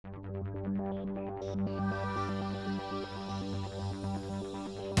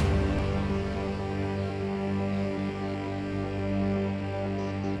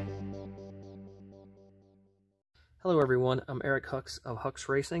Hello everyone, I'm Eric Hux of Hux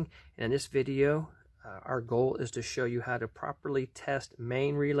Racing, and in this video our goal is to show you how to properly test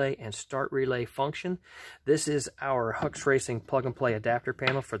main relay and start relay function. This is our Hux Racing plug and play adapter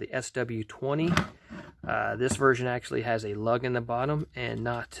panel for the SW20. This version actually has a lug in the bottom and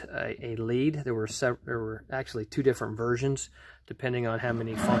not a lead. There were actually two different versions depending on how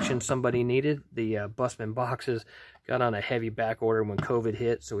many functions somebody needed. The Busman boxes got on a heavy back order when COVID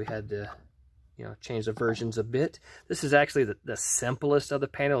hit, so we had to change the versions a bit. This is actually the simplest of the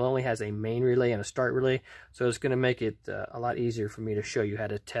panel. It only has a main relay and a start relay, so it's going to make it a lot easier for me to show you how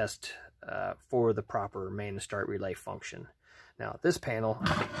to test for the proper main and start relay function. Now, this panel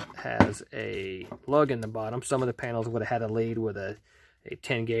has a lug in the bottom. Some of the panels would have had a lead with a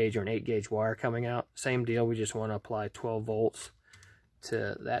 10 gauge or an 8 gauge wire coming out. Same deal, we just want to apply 12 volts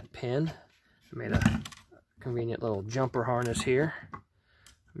to that pin. I made a convenient little jumper harness here.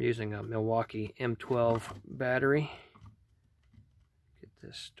 I'm using a Milwaukee M12 battery. Get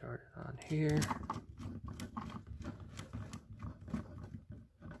this started on here.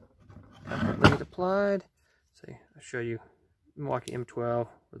 Got the lead applied. See, I'll show you Milwaukee M12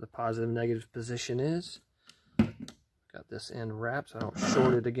 where the positive and negative position is. Got this end wrapped so I don't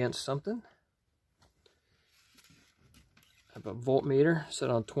short it against something. I have a voltmeter set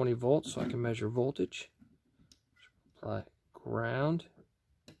on 20 volts so I can measure voltage. Apply ground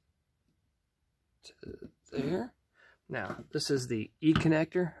to there. Now, this is the E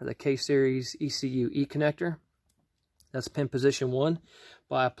connector, or the K-Series ECU E connector. That's pin position 1.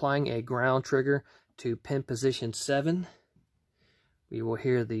 By applying a ground trigger to pin position 7, we will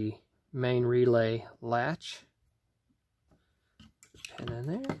hear the main relay latch. Put the pin in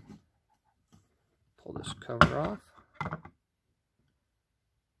there. Pull this cover off.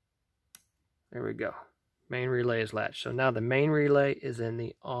 There we go. Main relay is latched. So now the main relay is in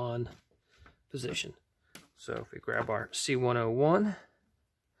the on position. So if we grab our C101,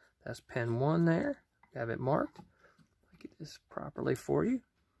 that's pin 1 there, have it marked. I'll get this properly for you.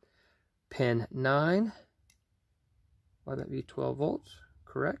 Pin 9, well, that be 12 volts,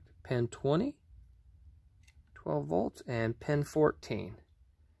 correct. Pin 20, 12 volts, and pin 14,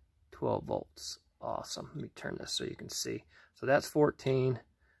 12 volts. Awesome. Let me turn this so you can see. So that's 14,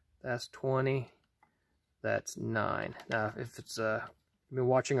 that's 20, that's 9. Now, if it's been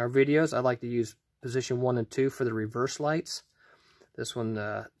watching our videos, I like to use position 1 and 2 for the reverse lights. This one,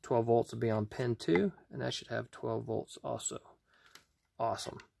 12 volts will be on pin 2, and that should have 12 volts also.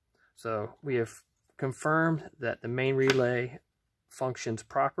 Awesome. So we have confirmed that the main relay functions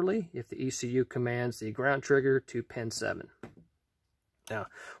properly if the ECU commands the ground trigger to pin 7. Now,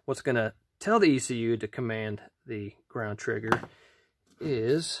 what's going to tell the ECU to command the ground trigger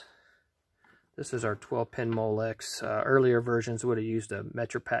is... This is our 12-pin Molex. Earlier versions would have used a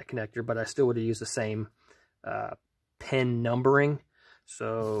MetroPack connector, but I still would have used the same pin numbering.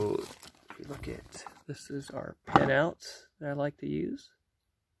 So if you look at, this is our pin outs that I like to use.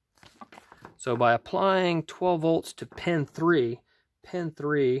 So by applying 12 volts to pin 3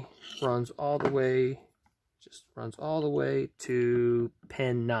 runs all the way, to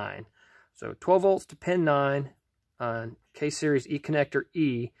pin 9. So 12 volts to pin 9 on K-Series E connector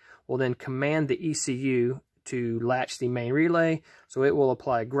E will then command the ECU to latch the main relay, so it will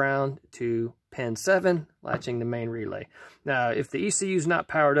apply ground to pin 7, latching the main relay. Now, if the ECU is not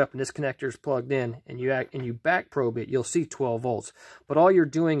powered up and this connector is plugged in, and you back probe it, you'll see 12 volts. But all you're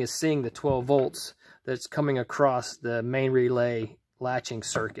doing is seeing the 12 volts that's coming across the main relay latching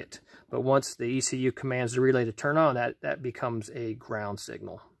circuit. But once the ECU commands the relay to turn on, that becomes a ground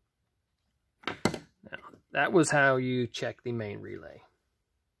signal. Now, that was how you check the main relay.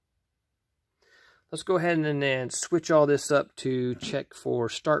 Let's go ahead and then switch all this up to check for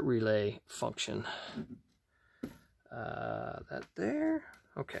start relay function. That there.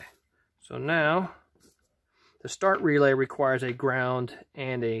 Okay. So now the start relay requires a ground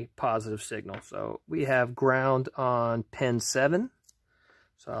and a positive signal. So we have ground on pin 7.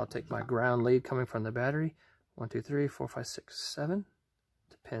 So I'll take my ground lead coming from the battery. 1, 2, 3, 4, 5, 6, 7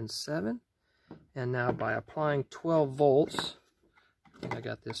 to pin 7. And now by applying 12 volts, I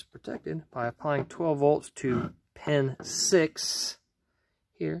got this protected by applying 12 volts to pin 6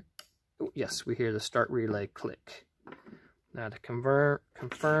 here. Oh, yes, we hear the start relay click. Now to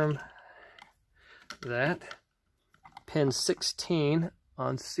confirm that, pin 16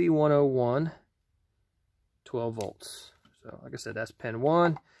 on C101, 12 volts. So like I said, that's pin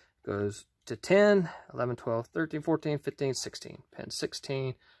 1, goes to 10, 11, 12, 13, 14, 15, 16. Pin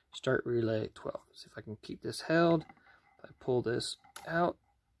 16, start relay 12. See if I can keep this held. If I pull this out,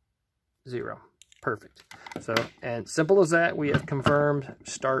 0. Perfect. So, and simple as that, we have confirmed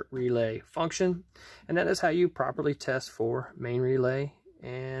start relay function. And that is how you properly test for main relay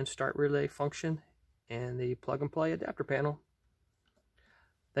and start relay function and the plug and play adapter panel.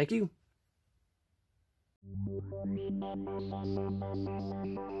 Thank you.